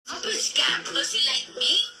bitch got pussy like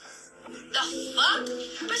me? The fuck?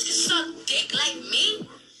 Bitch can suck dick like me?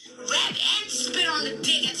 Rap and spit on the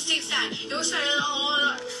dick at the same time. You was trying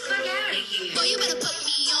to fuck out of here. Boy, you better fuck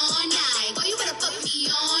me all night. Boy, you better fuck me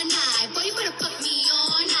all night. Boy, you better fuck me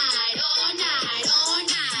all night, all night, all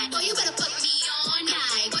night. Boy, you better fuck me all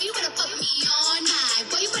night. Boy, you better fuck me all night.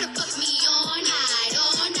 Boy, you better fuck me all night,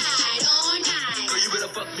 all night, all night. Girl, you better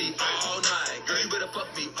fuck me all night. Girl, you better fuck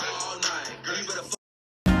me all night. Girl, you better fuck.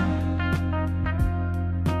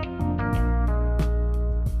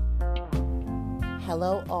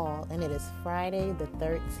 Hello all, and it is Friday the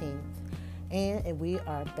 13th, and we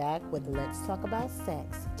are back with Let's Talk About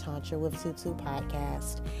Sex, Tantra with Tutu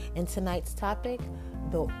podcast. And tonight's topic,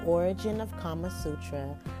 the origin of Kama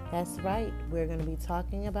Sutra. That's right, we're going to be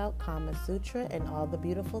talking about Kama Sutra and all the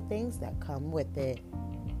beautiful things that come with it.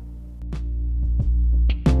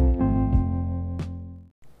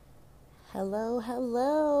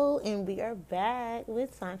 Hello, and we are back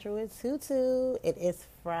with Tantra with Tutu. It is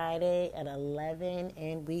Friday at 11,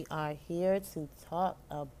 and we are here to talk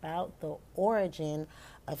about the origin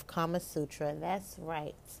of Kama Sutra. That's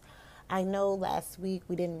right. I know last week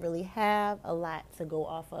we didn't really have a lot to go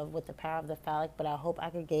off of with the power of the phallic, but I hope I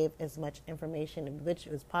could give as much information which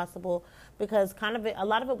was possible, because a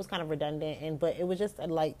lot of it was kind of redundant, but it was just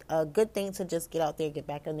a good thing to just get out there, get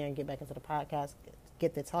back in there, and get back into the podcast.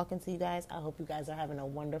 Get to talking to you guys. I hope you guys are having a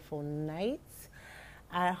wonderful night.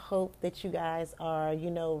 I hope that you guys are,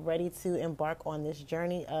 ready to embark on this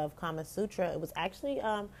journey of Kama Sutra. It was actually,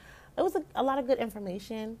 it was a lot of good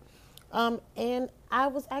information. And I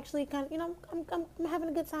was actually kind of, I'm having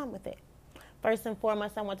a good time with it. First and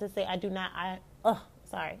foremost, I want to say I do not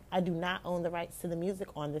own the rights to the music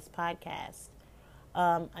on this podcast.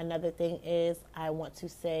 Another thing is I want to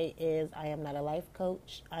say is I am not a life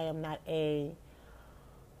coach. I am not a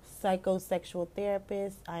psychosexual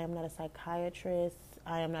therapist. I am not a psychiatrist.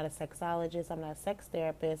 I am not a sexologist. I'm not a sex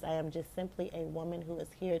therapist. I am just simply a woman who is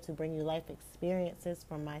here to bring you life experiences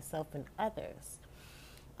from myself and others.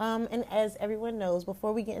 And as everyone knows,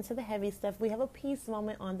 before we get into the heavy stuff, we have a peace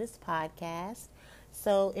moment on this podcast.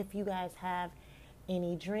 So if you guys have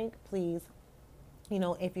any drink, please,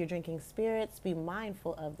 if you're drinking spirits, be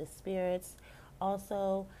mindful of the spirits.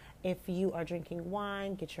 Also, if you are drinking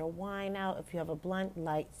wine, get your wine out. If you have a blunt,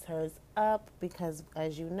 light hers up, because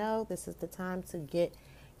as you know, this is the time to get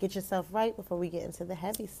yourself right before we get into the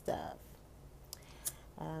heavy stuff.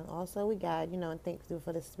 Also, we got, and thank you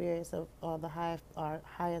for the spirits of all our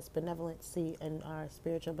highest benevolency and our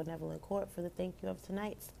spiritual benevolent court for the thank you of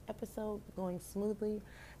tonight's episode going smoothly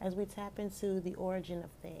as we tap into the origin of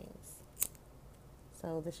things.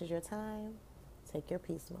 So this is your time. Take your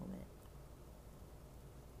peace moment.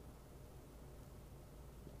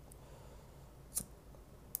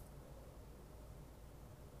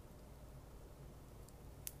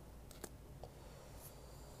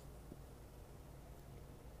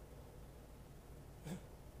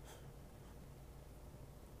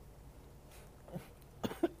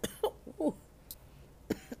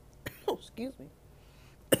 Excuse me.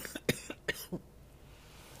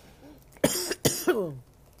 Pulled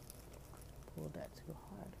that too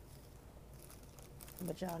hard.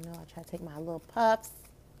 But y'all know I try to take my little puffs.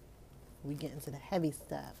 We get into the heavy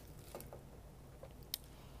stuff.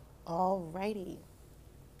 Alrighty.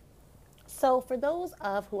 So for those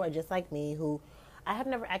of who are just like me, who I have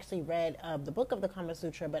never actually read the book of the Kama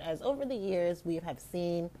Sutra, but as over the years we have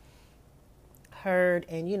seen, heard,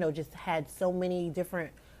 and just had so many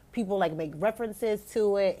different people make references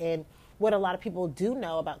to it. And what a lot of people do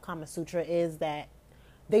know about Kama Sutra is that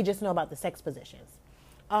they just know about the sex positions.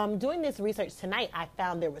 Doing this research tonight, I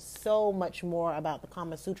found there was so much more about the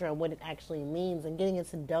Kama Sutra and what it actually means, and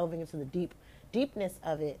delving into the deepness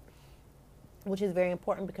of it, which is very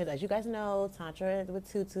important because, as you guys know, Tantra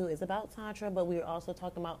with Tutu is about Tantra, but we're also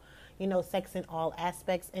talking about, sex in all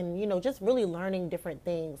aspects, and, just really learning different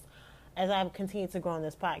things. As I've continued to grow on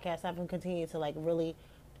this podcast, I've continued to really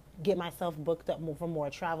get myself booked up for more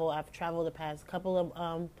travel. I've traveled the past couple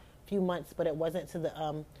of few months, but it wasn't to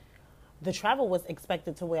the travel was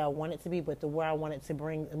expected to where I wanted to be, but to where I wanted to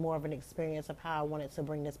bring more of an experience of how I wanted to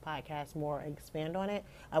bring this podcast more, expand on it.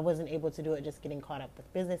 I wasn't able to do it, just getting caught up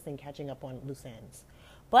with business and catching up on loose ends.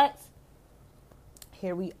 But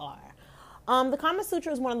here we are. The Kama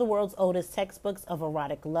Sutra is one of the world's oldest textbooks of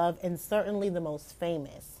erotic love, and certainly the most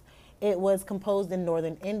famous. It was composed in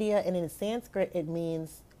northern India, and in Sanskrit it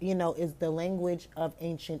means, is the language of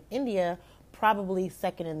ancient India, probably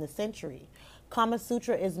second in the century. Kama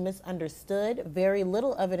Sutra is misunderstood. Very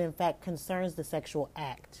little of it, in fact, concerns the sexual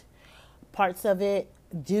act. Parts of it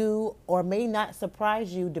do or may not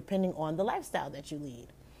surprise you depending on the lifestyle that you lead.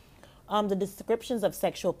 The descriptions of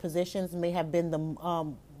sexual positions may have been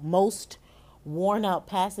the most worn out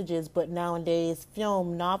passages, but nowadays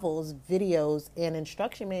film, novels, videos, and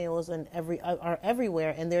instruction manuals are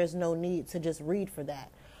everywhere, and there's no need to just read for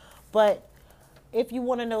that. But if you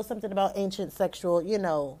want to know something about ancient sexual,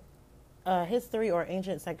 history or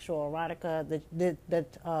ancient sexual erotica, the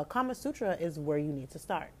Kama Sutra is where you need to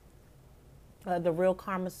start. The real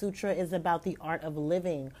Kama Sutra is about the art of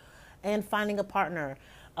living and finding a partner,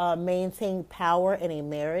 maintaining power in a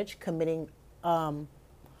marriage, committing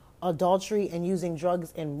adultery, and using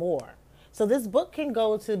drugs and more. So this book can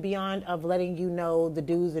go to beyond of letting you know the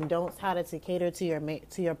do's and don'ts, how to cater to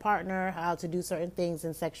your partner, how to do certain things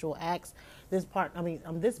in sexual acts. This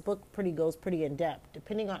book goes pretty in depth,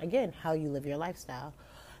 depending on, again, how you live your lifestyle.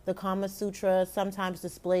 The Kama Sutra, sometimes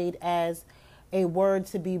displayed as a word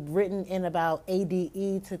to be written in about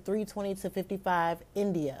ADE to 320 to 55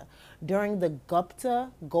 India during the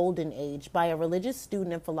Gupta Golden Age by a religious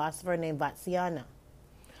student and philosopher named Vatsyayana.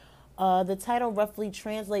 The title roughly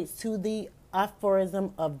translates to the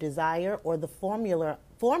aphorism of desire or the formula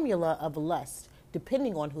of lust,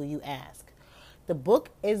 depending on who you ask. The book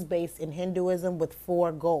is based in Hinduism with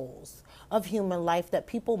 4 goals of human life that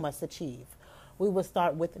people must achieve. We will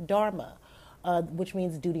start with Dharma, which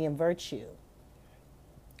means duty and virtue.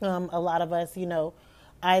 A lot of us,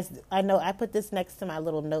 I know I put this next to my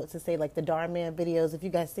little notes to say, like, the Dharma videos, if you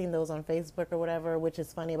guys seen those on Facebook or whatever, which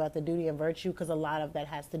is funny about the duty and virtue, because a lot of that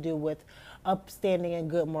has to do with upstanding and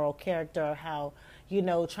good moral character, or how,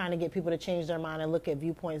 trying to get people to change their mind and look at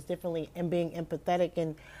viewpoints differently, and being empathetic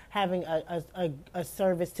and having a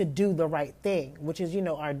service to do the right thing, which is,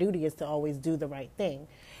 our duty is to always do the right thing.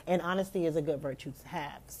 And honesty is a good virtue to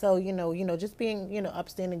have. So, just being,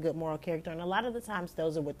 upstanding, good moral character. And a lot of the times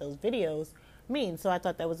those are what those videos mean. So I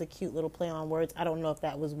thought that was a cute little play on words. I don't know if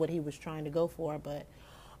that was what he was trying to go for, but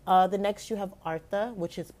the next you have Artha,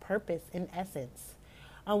 which is purpose in essence,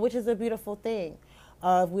 which is a beautiful thing.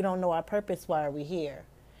 If we don't know our purpose, why are we here?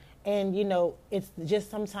 And, it's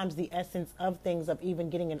just sometimes the essence of things, of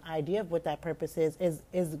even getting an idea of what that purpose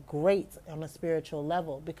is great on a spiritual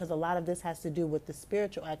level, because a lot of this has to do with the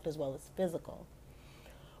spiritual act as well as physical.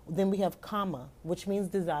 Then we have Kama, which means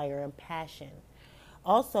desire and passion.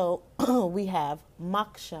 Also, we have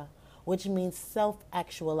Moksha, which means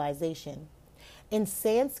self-actualization. In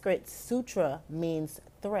Sanskrit, sutra means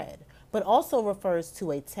thread, but also refers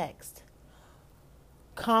to a text.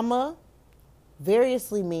 Kama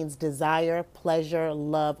variously means desire, pleasure,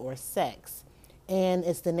 love, or sex, and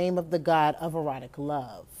it's the name of the god of erotic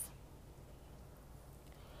love.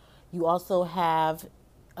 You also have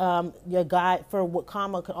your guide for what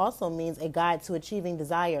Kama could also means a guide to achieving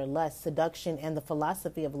desire, lust, seduction, and the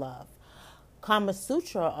philosophy of love. Kama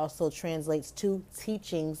Sutra also translates to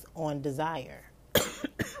teachings on desire.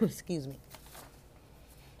 Excuse me.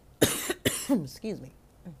 Excuse me.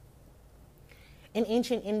 In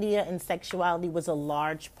ancient India, and sexuality was a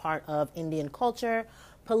large part of Indian culture.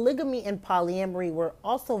 Polygamy and polyamory were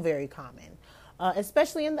also very common.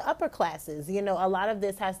 Especially in the upper classes. A lot of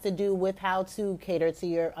this has to do with how to cater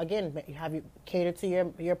to cater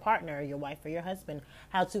to your partner, your wife or your husband,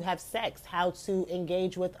 how to have sex, how to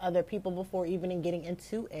engage with other people before even getting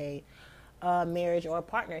into a marriage or a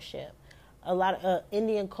partnership. A lot of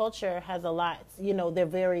Indian culture has a lot,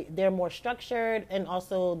 they're more structured, and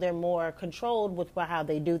also they're more controlled with how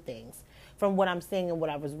they do things, from what I'm seeing and what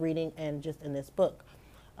I was reading and just in this book.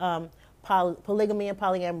 Polygamy and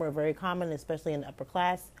polyamory were very common, especially in the upper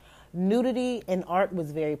class. Nudity in art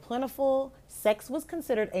was very plentiful. Sex was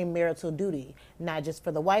considered a marital duty, not just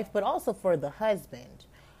for the wife, but also for the husband.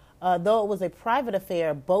 Though it was a private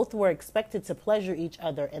affair, both were expected to pleasure each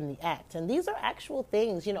other in the act. And these are actual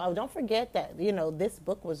things. Don't forget that, this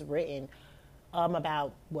book was written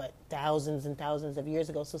about, thousands and thousands of years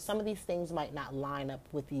ago. So some of these things might not line up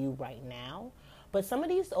with you right now. But some of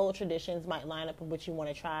these old traditions might line up with what you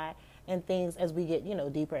want to try, and things as we get,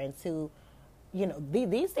 deeper into,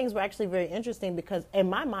 these things were actually very interesting, because in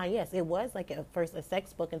my mind, yes, it was like at first a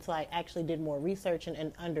sex book until I actually did more research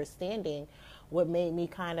and understanding, what made me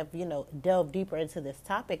kind of, delve deeper into this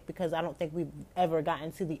topic, because I don't think we've ever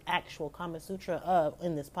gotten to the actual Kama Sutra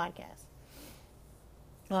in this podcast.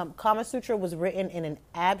 Kama Sutra was written in an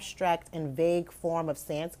abstract and vague form of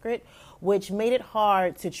Sanskrit, which made it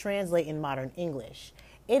hard to translate in modern English.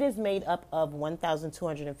 It is made up of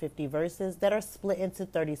 1,250 verses that are split into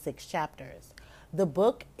 36 chapters. The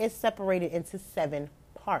book is separated into 7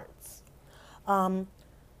 parts.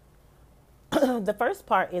 the first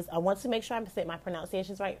part is I want to make sure I'm saying my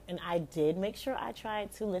pronunciations right, and I did make sure I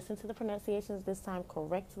tried to listen to the pronunciations this time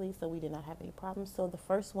correctly, so we did not have any problems. So the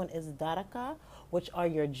first one is Dharaka, which are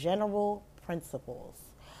your general principles.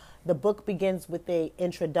 The book begins with a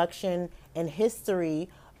introduction and history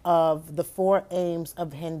of the four aims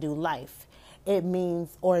of Hindu life. It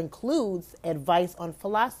means or includes advice on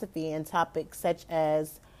philosophy and topics such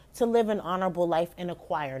as to live an honorable life and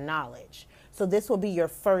acquire knowledge. So this will be your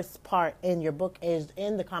first part in your book, is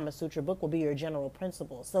in the Kama Sutra book will be your general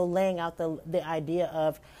principles. So laying out the idea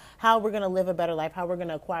of how we're going to live a better life, how we're going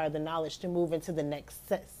to acquire the knowledge to move into the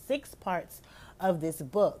next 6 parts of this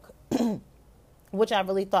book, which I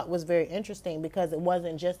really thought was very interesting because it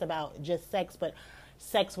wasn't just about just sex, but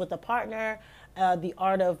sex with a partner, the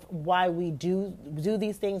art of why we do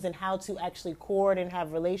these things and how to actually court and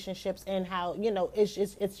have relationships, and how,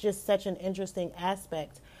 it's just such an interesting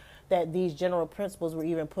aspect that these general principles were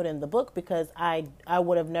even put in the book, because I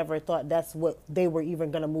would have never thought that's what they were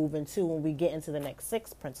even going to move into when we get into the next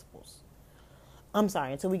 6 principles. I'm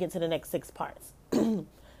sorry, until we get to the next 6 parts.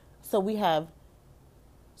 So we have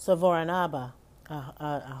Savaranaba.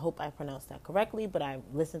 I hope I pronounced that correctly, but I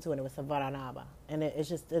listened to it. It was Savaranaba, and it's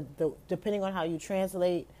just depending on how you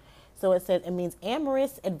translate. So it says it means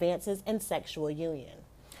amorous advances in sexual union.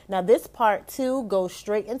 Now, this part, too, goes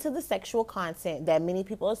straight into the sexual content that many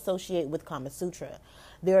people associate with Kama Sutra.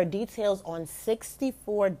 There are details on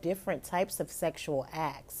 64 different types of sexual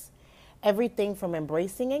acts. Everything from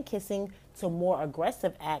embracing and kissing to more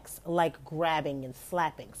aggressive acts like grabbing and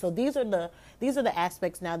slapping. So these are the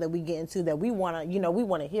aspects now that we get into that we want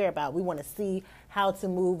to hear about. We want to see how to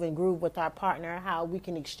move and groove with our partner, how we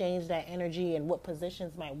can exchange that energy and what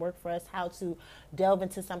positions might work for us, how to delve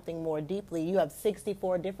into something more deeply. You have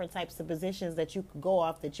 64 different types of positions that you could go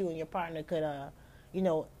off that you and your partner could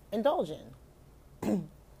indulge in.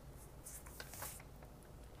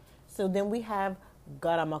 So then we have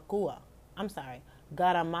Garamakuka. I'm sorry,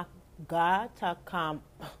 Garakamaka.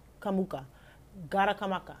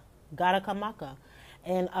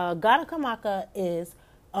 And Garakamaka is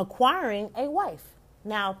acquiring a wife.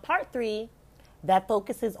 Now, part 3, that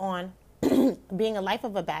focuses on being a life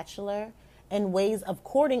of a bachelor and ways of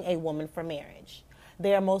courting a woman for marriage.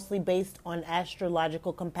 They are mostly based on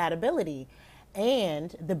astrological compatibility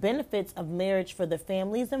and the benefits of marriage for the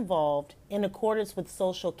families involved in accordance with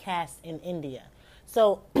social castes in India.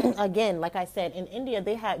 So again, like I said, in India,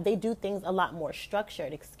 they do things a lot more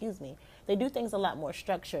structured. They do things a lot more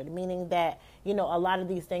structured, meaning that, a lot of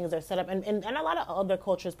these things are set up, and a lot of other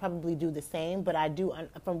cultures probably do the same, but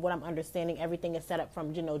from what I'm understanding, everything is set up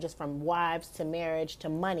from, just from wives to marriage to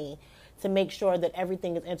money, to make sure that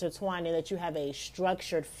everything is intertwined and that you have a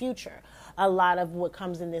structured future. A lot of what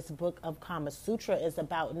comes in this book of Kama Sutra is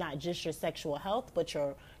about not just your sexual health, but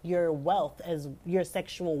your wealth, as your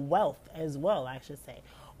sexual wealth as well, I should say,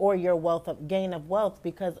 or your gain of wealth,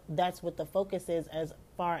 because that's what the focus is as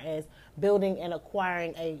far as building and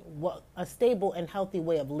acquiring a stable and healthy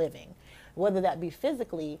way of living, whether that be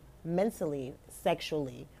physically, mentally,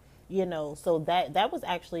 sexually, so that was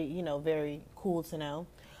actually, very cool to know.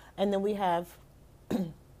 And then we have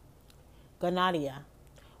Ganadia,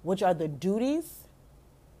 which are the duties,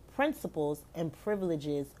 principles, and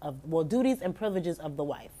privileges of the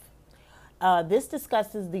wife. This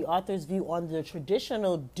discusses the author's view on the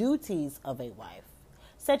traditional duties of a wife,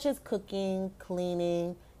 such as cooking,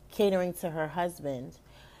 cleaning, catering to her husband.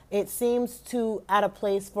 It seems to out of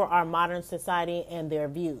place for our modern society and their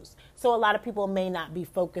views. So a lot of people may not be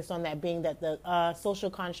focused on that, being that the social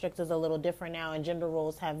construct is a little different now, and gender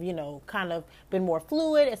roles have, kind of been more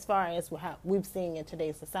fluid as far as how we've seen in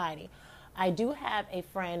today's society. I do have a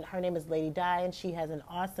friend, her name is Lady Di, and she has an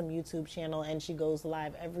awesome YouTube channel, and she goes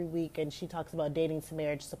live every week, and she talks about dating to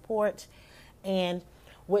marriage support. And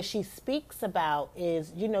what she speaks about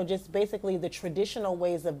is, just basically the traditional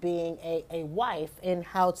ways of being a wife and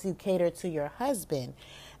how to cater to your husband.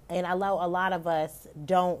 And I know a lot of us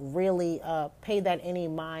don't really pay that any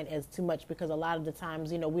mind as too much, because a lot of the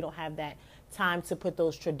times, we don't have that time to put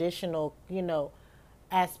those traditional,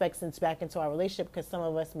 aspects back into our relationship, because some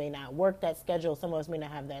of us may not work that schedule, some of us may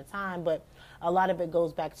not have that time, but a lot of it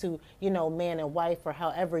goes back to, man and wife, or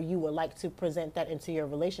however you would like to present that into your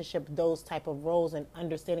relationship, those type of roles, and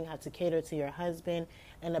understanding how to cater to your husband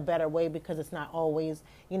in a better way, because it's not always,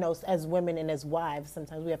 as women and as wives,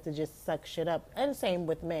 sometimes we have to just suck shit up, and same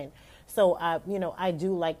with men. So, I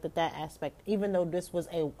do like that aspect, even though this was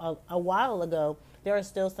a while ago, there are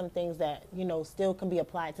still some things that, still can be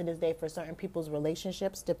applied to this day for certain people's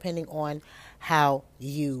relationships, depending on how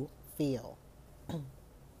you feel.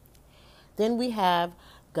 Then we have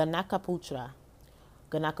Ganakaputra,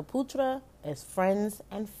 Ganakaputra is friends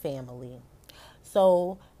and family.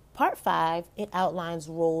 So, part 5, it outlines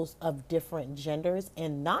roles of different genders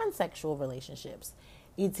in non-sexual relationships.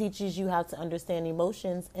 It teaches you how to understand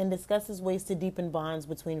emotions and discusses ways to deepen bonds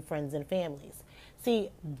between friends and families.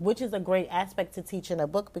 See, which is a great aspect to teach in a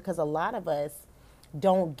book, because a lot of us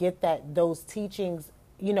don't get those teachings.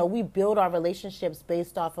 We build our relationships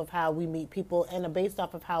based off of how we meet people and based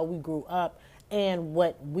off of how we grew up and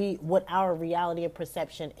what our reality and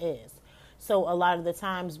perception is. So a lot of the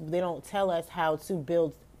times they don't tell us how to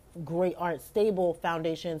build great art, stable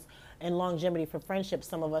foundations and longevity for friendships.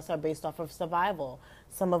 Some of us are based off of survival.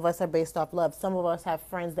 Some of us are based off love. Some of us have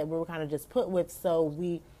friends that we were kind of just put with, so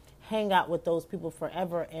we hang out with those people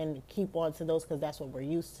forever and keep on to those because that's what we're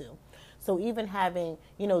used to. So even having,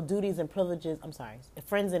 duties and privileges,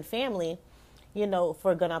 friends and family,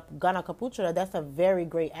 for Ganakaputra, that's a very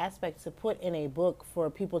great aspect to put in a book for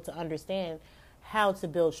people to understand how to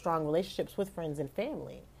build strong relationships with friends and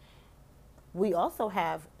family. We also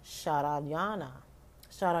have Sharayana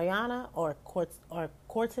or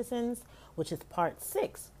courtesans, which is part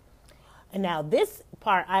 6. And now this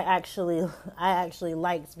part I actually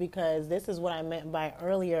liked, because this is what I meant by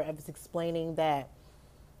earlier. I was explaining that,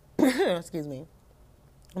 excuse me,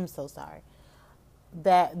 I'm so sorry,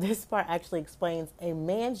 that this part actually explains a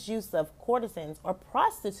man's use of courtesans or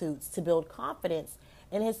prostitutes to build confidence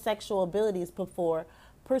in his sexual abilities before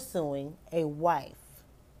pursuing a wife.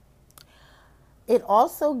 It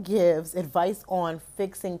also gives advice on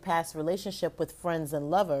fixing past relationship with friends and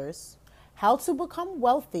lovers, how to become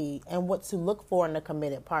wealthy, and what to look for in a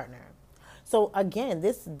committed partner. So again,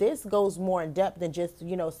 this goes more in depth than just,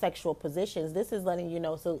 sexual positions. This is letting you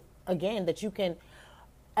know, so again, that you can,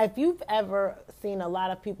 if you've ever seen a lot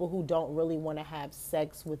of people who don't really want to have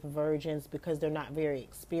sex with virgins because they're not very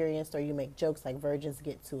experienced, or you make jokes like virgins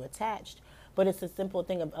get too attached. But it's a simple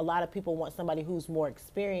thing of a lot of people want somebody who's more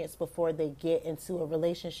experienced before they get into a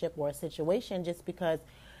relationship or a situation, just because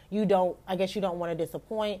you don't want to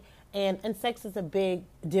disappoint. And sex is a big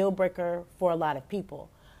deal breaker for a lot of people.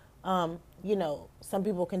 Some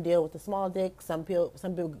people can deal with a small dick. Some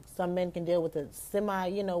men can deal with a semi,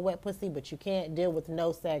 wet pussy, but you can't deal with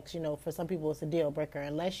no sex. For some people it's a deal breaker,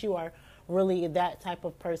 unless you are really that type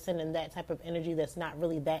of person and that type of energy that's not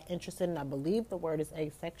really that interested. And I believe the word is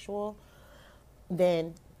asexual.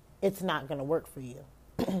 Then it's not going to work for you.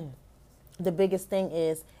 The biggest thing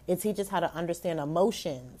is it teaches how to understand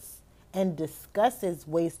emotions and discusses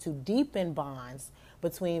ways to deepen bonds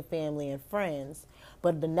between family and friends.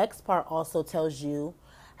 But the next part also tells you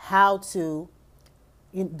how to,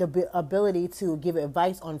 the ability to give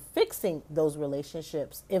advice on fixing those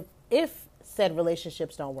relationships if said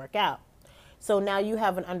relationships don't work out. So now you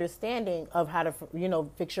have an understanding of how to,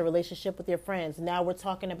 fix your relationship with your friends. Now we're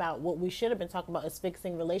talking about what we should have been talking about, is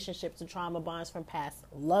fixing relationships and trauma bonds from past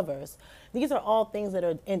lovers. These are all things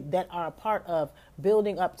that are a part of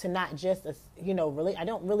building up to not just I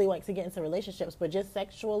don't really like to get into relationships, but just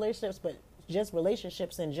sexual relationships, but just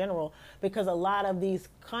relationships in general, because a lot of these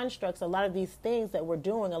constructs, a lot of these things that we're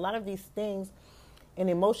doing, a lot of these things and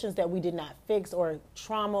emotions that we did not fix, or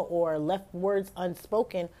trauma, or left words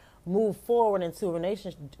unspoken, move forward into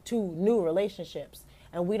new relationships.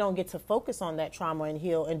 And we don't get to focus on that trauma and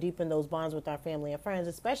heal and deepen those bonds with our family and friends,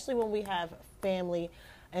 especially when we have family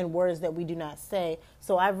and words that we do not say.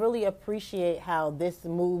 So I really appreciate how this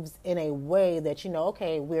moves in a way that,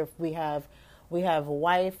 okay, we have a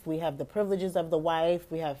wife, we have the privileges of the wife,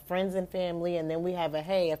 we have friends and family, and then we have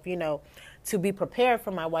to be prepared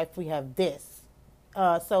for my wife, we have this.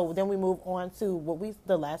 So then we move on to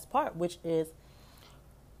the last part, which is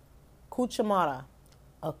Kuchamara,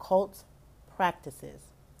 occult practices.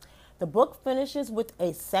 The book finishes with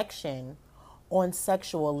a section on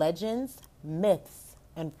sexual legends, myths,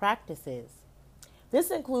 and practices.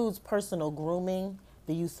 This includes personal grooming,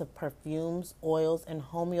 the use of perfumes, oils, and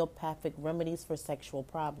homeopathic remedies for sexual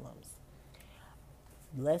problems.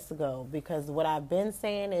 Let's go, because what I've been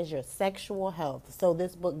saying is your sexual health. So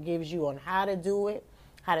this book gives you on how to do it,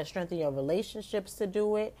 how to strengthen your relationships to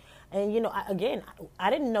do it. And, I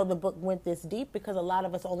didn't know the book went this deep, because a lot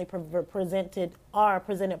of us only presented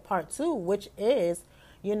part 2, which is,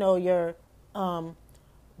 your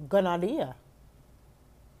gonorrhea.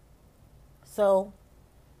 So,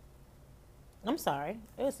 I'm sorry,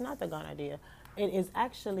 it's not the gonorrhea. It is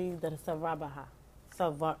actually the Sarvabaha.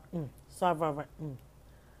 Sarvanaba.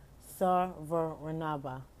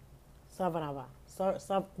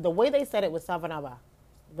 The way they said it was Sarvanaba,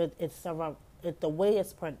 but it's the way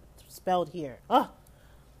it's spelled here. Oh.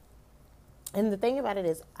 And the thing about it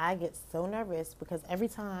is, I get so nervous because every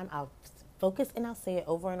time I Focus, and I'll say it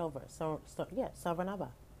over and over. So yeah, Saranava.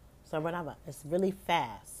 Saranava. It's really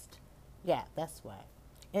fast. Yeah, that's why.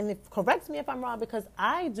 And correct me if I'm wrong, because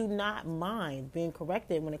I do not mind being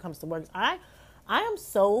corrected when it comes to words. I am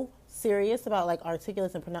so serious about like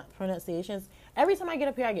articulates and pronunciations. Every time I get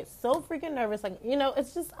up here, I get so freaking nervous. Like,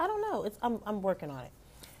 it's just, I don't know. I'm working on it.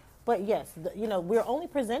 But yes, we're only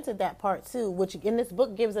presented that part too, which in this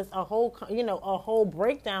book gives us a whole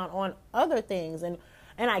breakdown on other things. And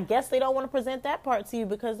I guess they don't want to present that part to you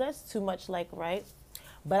because that's too much right?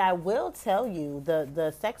 But I will tell you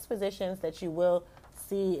the sex positions that you will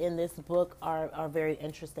see in this book are very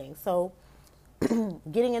interesting. So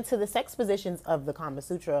getting into the sex positions of the Kama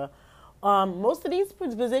Sutra, most of these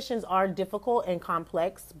positions are difficult and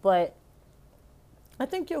complex, but I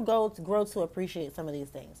think you'll grow to appreciate some of these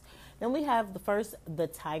things. Then we have the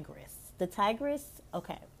tigress. The tigress,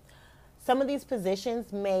 okay. Some of these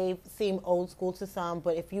positions may seem old school to some,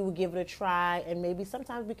 but if you would give it a try, and maybe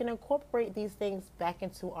sometimes we can incorporate these things back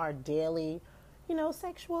into our daily,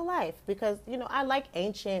 sexual life. Because, I like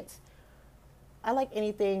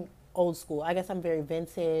anything old school. I guess I'm very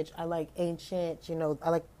vintage. I like ancient, I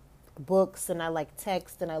like books, and I like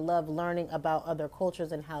text, and I love learning about other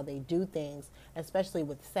cultures and how they do things, especially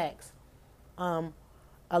with sex.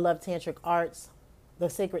 I love tantric arts, the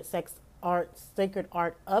sacred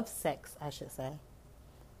art of sex, I should say.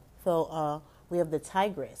 So we have the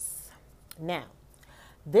tigress. Now,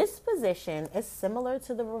 this position is similar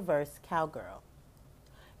to the reverse cowgirl.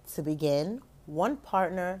 To begin, one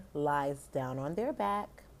partner lies down on their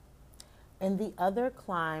back and the other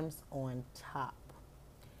climbs on top,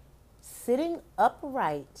 sitting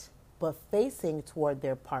upright but facing toward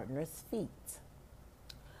their partner's feet.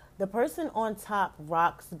 The person on top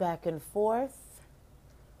rocks back and forth,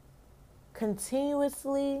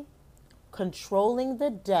 continuously controlling the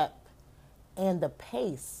depth and the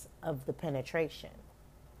pace of the penetration.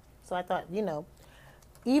 So I thought,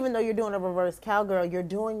 even though you're doing a reverse cowgirl, you're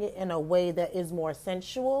doing it in a way that is more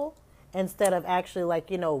sensual instead of actually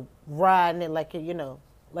riding it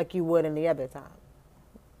like you would in the other time.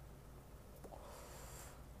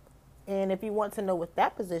 And if you want to know what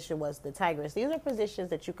that position was, the tigress, these are positions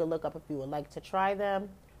that you could look up if you would like to try them.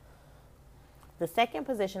 The second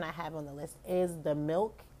position I have on the list is the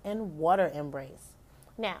milk and water embrace.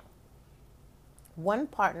 Now, one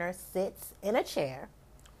partner sits in a chair,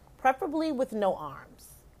 preferably with no arms.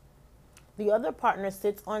 The other partner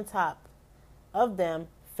sits on top of them,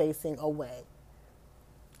 facing away.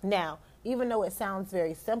 Now, even though it sounds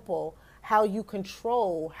very simple, how you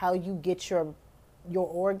control how you get your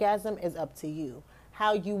orgasm is up to you.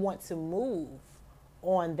 How you want to move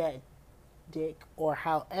on that dick, or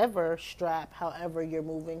however you're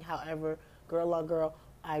moving, however girl on girl.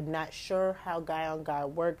 I'm not sure how guy on guy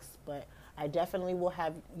works, but I definitely will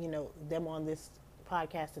have them on this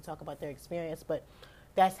podcast to talk about their experience. But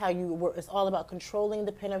that's how you work. It's all about controlling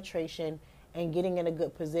the penetration and getting in a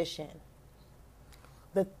good position.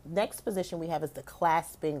 The next position we have is the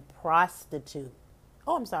clasping prostitute.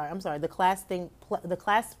 Oh, I'm sorry. The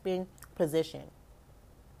clasping position.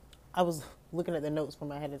 I was looking at the notes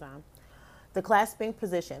from ahead of time. The clasping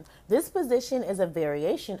position. This position is a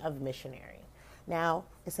variation of missionary. Now,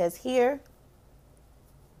 it says here,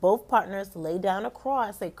 both partners lay down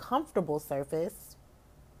across a comfortable surface,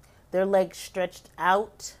 their legs stretched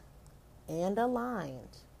out and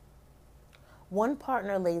aligned. One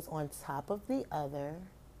partner lays on top of the other,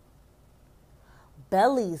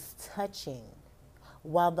 bellies touching,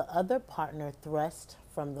 while the other partner thrusts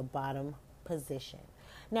from the bottom position.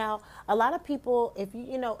 Now, a lot of people, if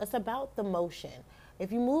it's about the motion.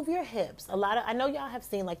 If you move your hips, I know y'all have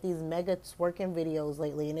seen like these mega twerking videos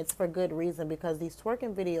lately, and it's for good reason, because these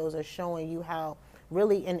twerking videos are showing you how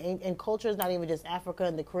really in cultures, not even just Africa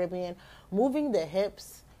and the Caribbean, moving the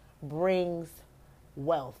hips brings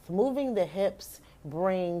wealth. Moving the hips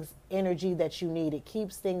brings energy that you need. It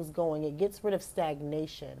keeps things going. It gets rid of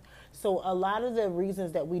stagnation. So a lot of the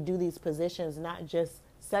reasons that we do these positions, not just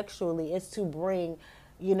sexually, is to bring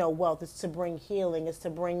wealth. It's to bring healing. It's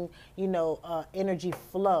to bring, energy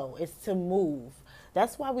flow. It's to move.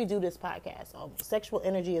 That's why we do this podcast. Sexual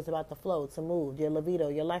energy is about the flow, to move, your libido,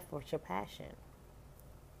 your life force, your passion.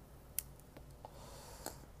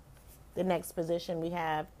 The next position we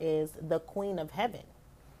have is the Queen of Heaven.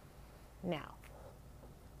 Now,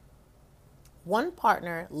 one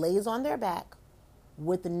partner lays on their back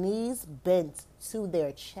with the knees bent to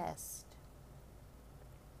their chest.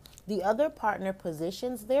 The other partner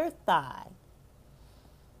positions their thigh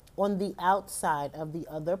on the outside of the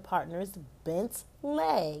other partner's bent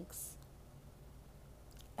legs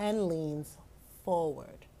and leans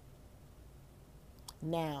forward.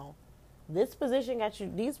 Now, These positions got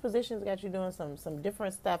you doing some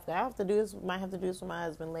different stuff. I have to do this, might have to do this with my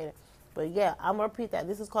husband later. But yeah, I'm going to repeat that.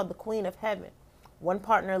 This is called the Queen of Heaven. One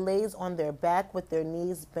partner lays on their back with their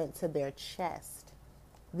knees bent to their chest.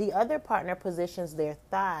 The other partner positions their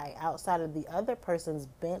thigh outside of the other person's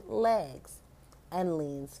bent legs and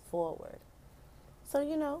leans forward. So,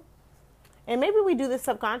 and maybe we do this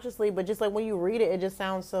subconsciously, but just like when you read it, it just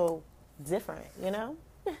sounds so different,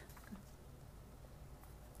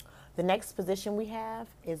 The next position we have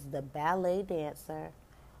is the ballet dancer.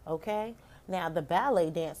 Okay? Now, the ballet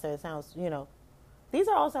dancer sounds, these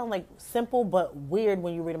are all sound like simple but weird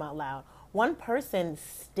when you read them out loud. One person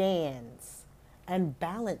stands and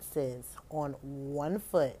balances on one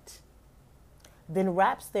foot, then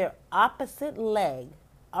wraps their opposite leg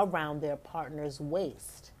around their partner's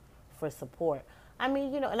waist for support. I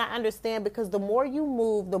mean, and I understand because the more you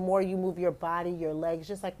move your body, your legs,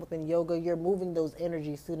 just like within yoga, you're moving those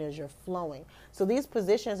energies as soon as you're flowing. So these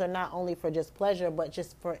positions are not only for just pleasure, but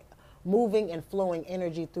just for moving and flowing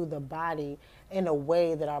energy through the body in a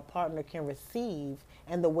way that our partner can receive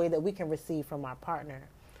and the way that we can receive from our partner.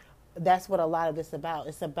 That's what a lot of this is about.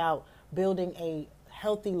 It's about building a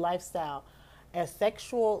healthy lifestyle, a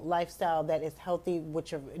sexual lifestyle that is healthy,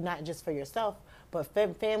 which are not just for yourself, but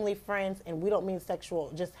family, friends, and we don't mean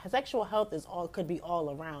sexual. Just sexual health could be all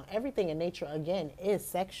around. Everything in nature, again, is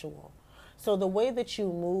sexual. So the way that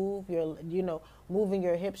you move, moving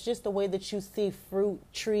your hips, just the way that you see fruit,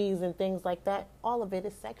 trees, and things like that, all of it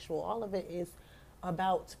is sexual. All of it is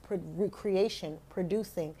about recreation,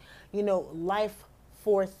 producing, life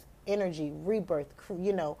force energy, rebirth,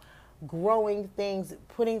 growing things,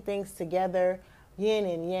 putting things together, yin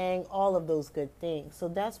and yang, all of those good things. So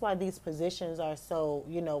that's why these positions are so,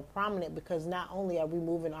 prominent, because not only are we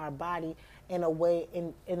moving our body in a way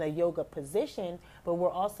in a yoga position, but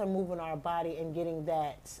we're also moving our body and getting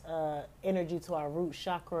that energy to our root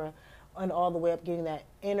chakra and all the way up, getting that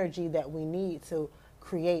energy that we need to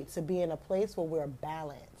create, to be in a place where we're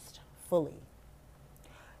balanced fully.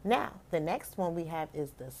 Now, the next one we have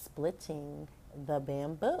is the splitting the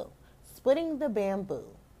bamboo. Splitting the bamboo.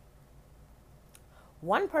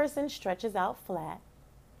 One person stretches out flat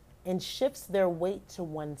and shifts their weight to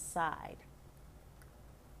one side,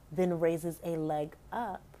 then raises a leg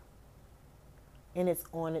up and it's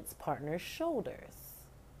on its partner's shoulders.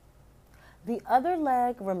 The other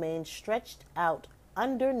leg remains stretched out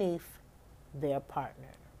underneath their partner.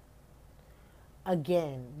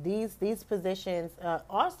 Again, these positions are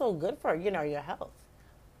also good for, your health.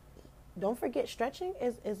 Don't forget, stretching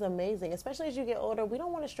is amazing, especially as you get older. We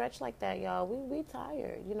don't want to stretch like that, y'all. We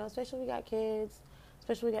tired, especially we got kids,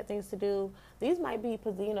 especially we got things to do. These might be,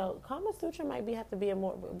 Kama Sutra have to be a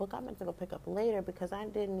book I'm going to go pick up later, because I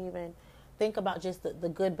didn't even think about just the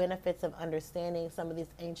good benefits of understanding some of this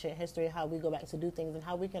ancient history, how we go back to do things and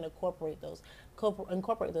how we can incorporate those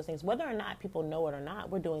things. Whether or not people know it or not,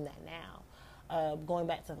 we're doing that now. Going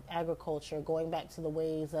back to agriculture, going back to the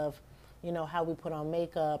ways of, how we put on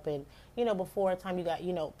makeup, and, before a time you got,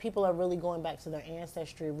 people are really going back to their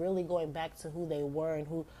ancestry, really going back to who they were and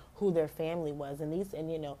who their family was.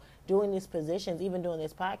 And doing these positions, even doing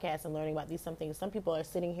this podcast and learning about these some things, some people are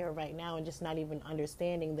sitting here right now and just not even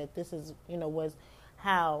understanding that this is, was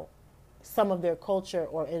how some of their culture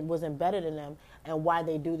or it was embedded in them, and why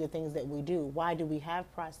they do the things that we do. Why do we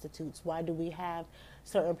have prostitutes? Why do we have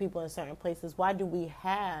certain people in certain places? Why do we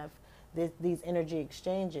have these energy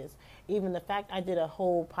exchanges? Even the fact I did a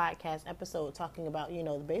whole podcast episode talking about,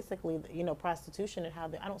 basically, prostitution and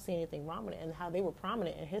how I don't see anything wrong with it, and how they were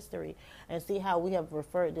prominent in history, and see how we have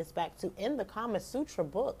referred this back to in the Kama Sutra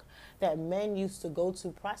book, that men used to go to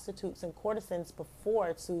prostitutes and courtesans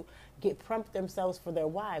before to prompt themselves for their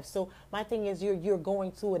wives. So my thing is, you're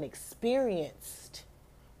going to an experienced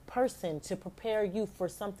person to prepare you for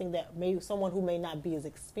something that someone who may not be as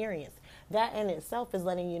experienced. That in itself is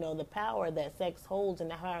letting you know the power that sex holds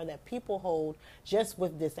and the power that people hold just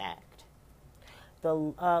with this act. The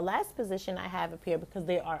last position I have up here, because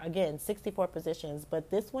there are, again, 64 positions,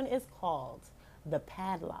 but this one is called the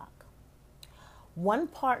padlock. One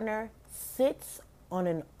partner sits on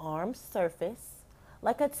an arm's surface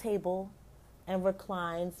like a table and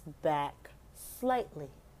reclines back slightly.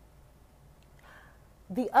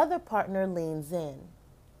 The other partner leans in,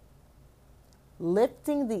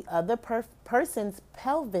 lifting the other person's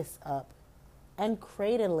pelvis up and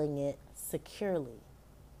cradling it securely.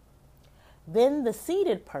 Then the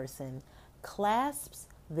seated person clasps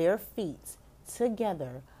their feet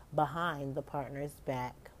together behind the partner's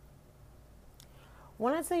back.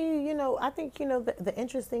 When I tell you, I think, the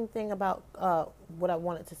interesting thing about what I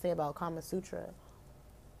wanted to say about Kama Sutra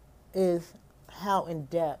is how in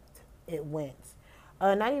depth it went.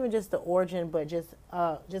 Not even just the origin, but just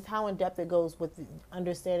how in depth it goes with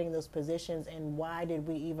understanding those positions and why did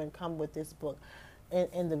we even come with this book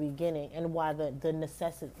in the beginning, and why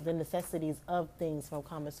the necessities of things from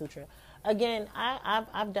Kama Sutra. Again,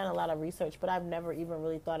 I've done a lot of research, but I've never even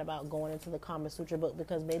really thought about going into the Kama Sutra book,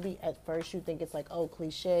 because maybe at first you think it's like, oh,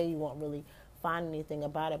 cliche, you won't really find anything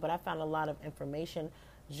about it. But I found a lot of information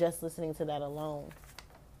just listening to that alone.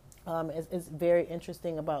 It's very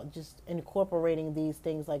interesting about just incorporating these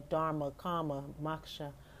things like Dharma, Kama,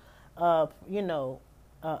 Moksha,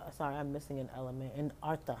 sorry, I'm missing an element, and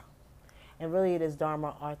Artha. And really it is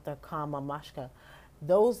Dharma, Artha, Kama, Moksha.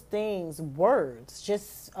 Those things, words,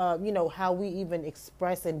 just, how we even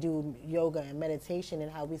express and do yoga and meditation,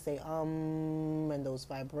 and how we say and those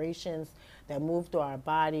vibrations that move through our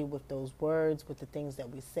body with those words, with the things that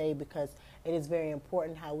we say, because it is very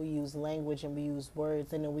important how we use language and we use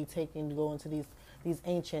words. And then we take and go into these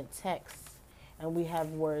ancient texts, and we have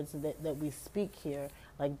words that we speak here,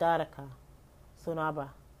 like Dharaka, Sunaba.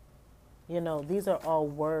 These are all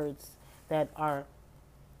words that are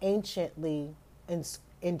anciently, in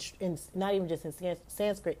not even just in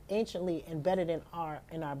Sanskrit, anciently embedded in our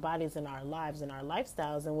bodies, in our lives, in our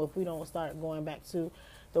lifestyles. And if we don't start going back to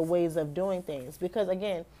the ways of doing things, because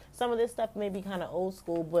again, some of this stuff may be kind of old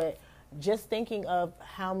school, but just thinking of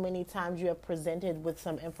how many times you have presented with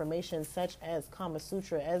some information such as Kama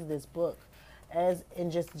Sutra, as this book, as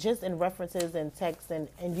in just in references and text, and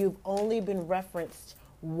you've only been referenced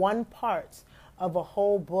one part of a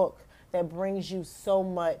whole book that brings you so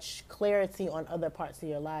much clarity on other parts of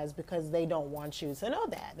your lives, because they don't want you to know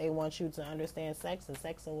that. They want you to understand sex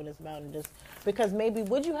and what it's about, and just because maybe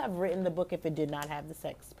would you have written the book if it did not have the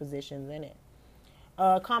sex positions in it?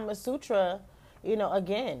 Kama Sutra,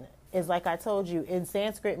 again, is like I told you, in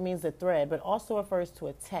Sanskrit means a thread, but also refers to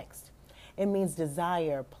a text. It means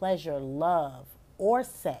desire, pleasure, love, or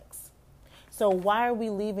sex. So why are we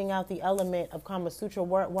leaving out the element of Kama Sutra?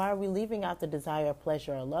 Why are we leaving out the desire,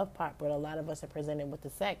 pleasure, or love part? But a lot of us are presented with the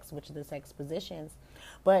sex, which are the sex positions.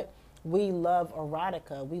 But we love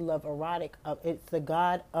erotica. We love erotic. It's the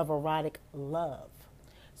god of erotic love.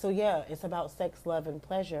 So yeah, it's about sex, love, and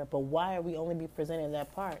pleasure. But why are we only be presenting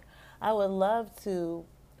that part? I would love to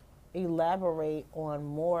elaborate on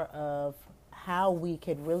more of how we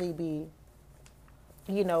could really be,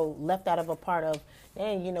 left out of a part of,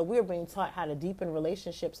 and, we were being taught how to deepen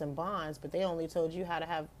relationships and bonds, but they only told you how to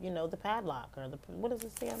have, the padlock, or what does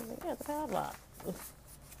it say? Yeah, the padlock.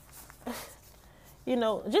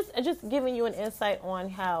 Just giving you an insight on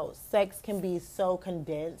how sex can be so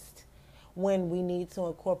condensed when we need to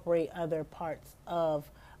incorporate other parts of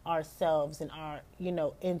ourselves and our,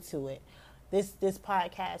 into it. This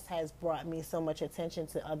podcast has brought me so much attention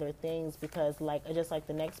to other things, because just like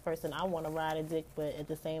the next person, I want to ride a dick, but at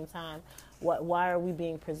the same time, why are we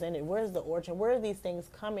being presented? Where's the origin? Where are these things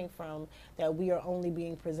coming from that we are only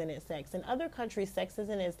being presented sex? In other countries, sex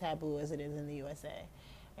isn't as taboo as it is in the USA.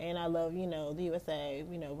 And I love, the USA,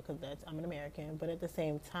 because I'm an American, but at the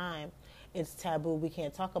same time, it's taboo. We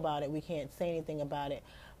can't talk about it. We can't say anything about it.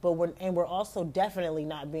 But we're also definitely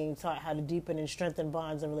not being taught how to deepen and strengthen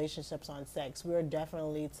bonds and relationships on sex. We're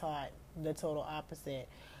definitely taught the total opposite.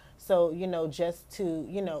 So, just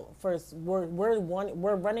to, first, we're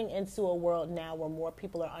running into a world now where more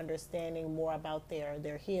people are understanding more about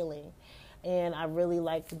their healing. And I really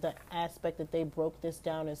like the aspect that they broke this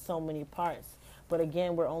down in so many parts. But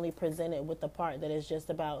again, we're only presented with the part that is just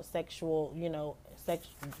about sexual,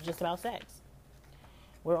 just about sex.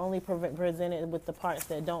 We're only presented with the parts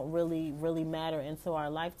that don't really, really matter into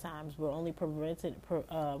our lifetimes. We're only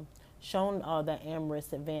shown all the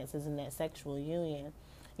amorous advances in that sexual union.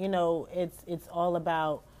 It's all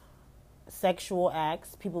about sexual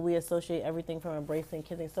acts. People, we associate everything from embracing,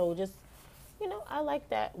 kissing. So just, I like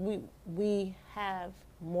that we have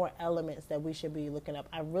more elements that we should be looking up.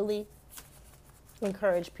 I really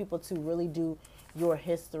encourage people to really do your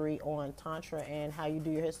history on Tantra and how you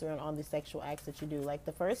do your history on all the sexual acts that you do. Like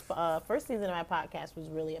the first season of my podcast was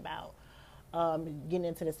really about getting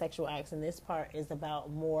into the sexual acts, and this part is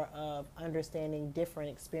about more of understanding different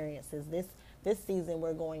experiences. This season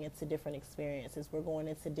we're going into different experiences. We're going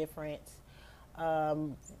into different,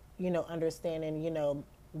 understanding,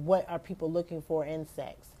 what are people looking for in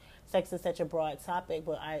sex. Sex is such a broad topic,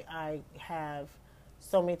 but I have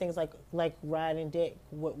so many things like riding dick.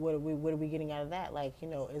 What are we getting out of that?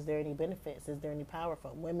 Is there any benefits? Is there any power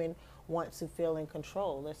from women want to feel in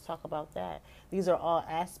control? Let's talk about that. These are all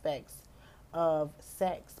aspects of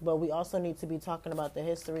sex, but we also need to be talking about the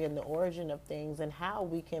history and the origin of things and how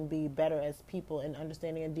we can be better as people in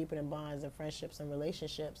understanding and deepening bonds and friendships and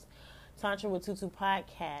relationships Tantra with Tutu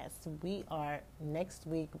podcast. We are next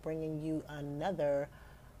week bringing you another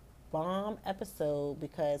bomb episode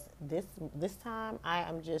because this time I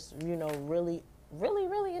am just, really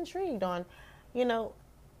intrigued on,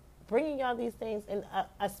 bringing y'all these things. And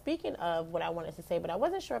speaking of what I wanted to say, but I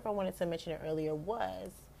wasn't sure if I wanted to mention it earlier,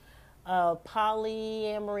 was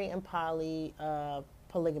polyamory and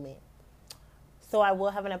polygamy. So I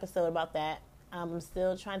will have an episode about that. I'm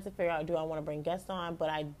still trying to figure out, do I want to bring guests on? But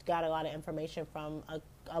I got a lot of information from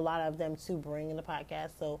a lot of them to bring in the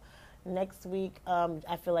podcast. So next week,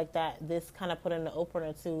 I feel like that this kind of put in the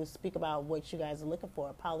opener to speak about what you guys are looking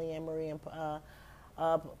for. Polyamory and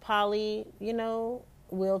poly,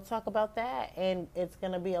 we'll talk about that. And it's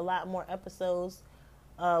going to be a lot more episodes.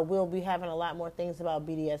 We'll be having a lot more things about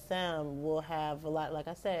BDSM. We'll have a lot, like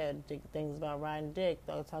I said, things about riding dick,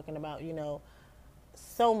 talking about,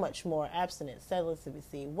 so much more, abstinence,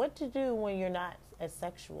 celibacy, what to do when you're not as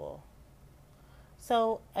sexual.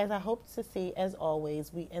 So, as I hope to see, as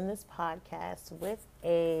always, we end this podcast with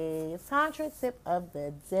a Tantra tip of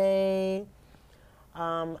the day.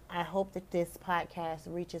 I hope that this podcast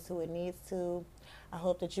reaches who it needs to. I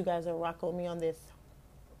hope that you guys are rocking with me on this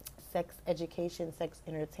sex education, sex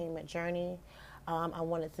entertainment journey. I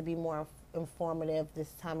want it to be more informative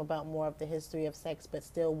this time about more of the history of sex, but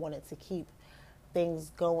still wanted to keep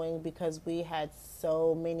things going because we had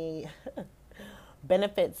so many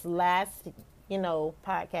benefits last,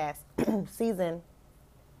 podcast season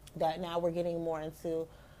that now we're getting more into,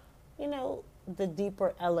 the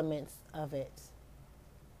deeper elements of it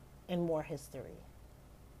and more history.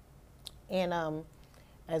 And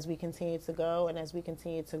as we continue to go and as we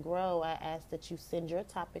continue to grow, I ask that you send your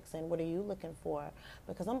topics in. What are you looking for?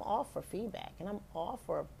 Because I'm all for feedback and I'm all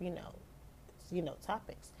for,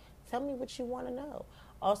 topics. Tell me what you want to know.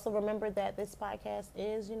 Also, remember that this podcast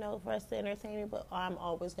is, for us to entertain you, but I'm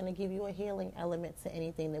always going to give you a healing element to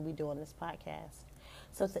anything that we do on this podcast.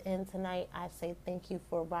 So to end tonight, I say thank you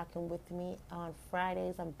for rocking with me on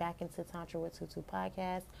Fridays. I'm back into Tantra with Tutu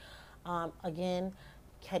podcast. Again,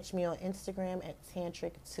 catch me on Instagram at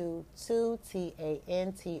tantric22,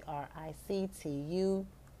 TANTRICTU2.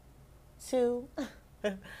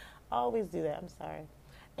 Always do that. I'm sorry.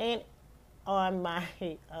 And on my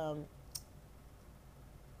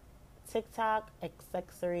TikTok,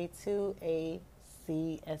 accessory2,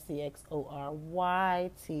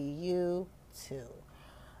 ACSEXORYTU2.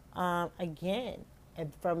 Again,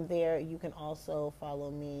 and from there, you can also follow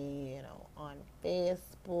me, on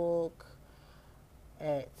Facebook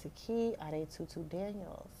at Taki Adetutu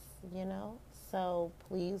Daniels, So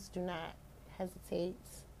please do not hesitate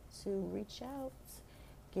to reach out.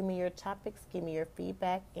 Give me your topics, give me your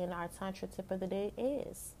feedback, and our Tantra tip of the day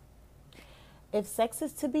is: if sex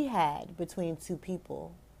is to be had between two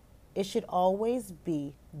people, it should always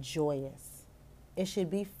be joyous. It should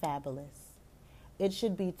be fabulous. It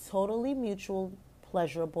should be totally mutual,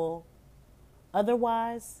 pleasurable.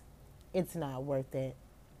 Otherwise, it's not worth it.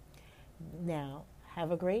 Now, have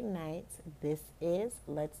a great night. This is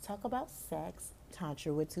Let's Talk About Sex,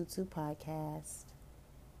 Tantra with Tutu podcast.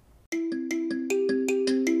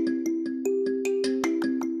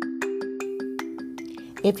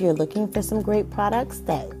 If you're looking for some great products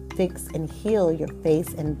that fix and heal your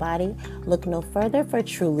face and body, look no further for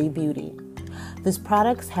Truly Beauty. These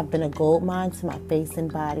products have been a gold mine to my face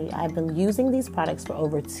and body. I've been using these products for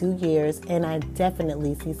over 2 years, and I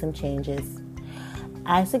definitely see some changes.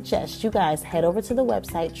 I suggest you guys head over to the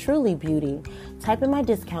website Truly Beauty. Type in my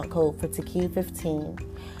discount code for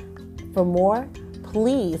Taki15. For more,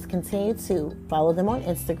 please continue to follow them on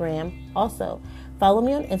Instagram. Also, follow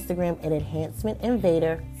me on Instagram at Enhancement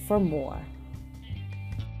Invader for more.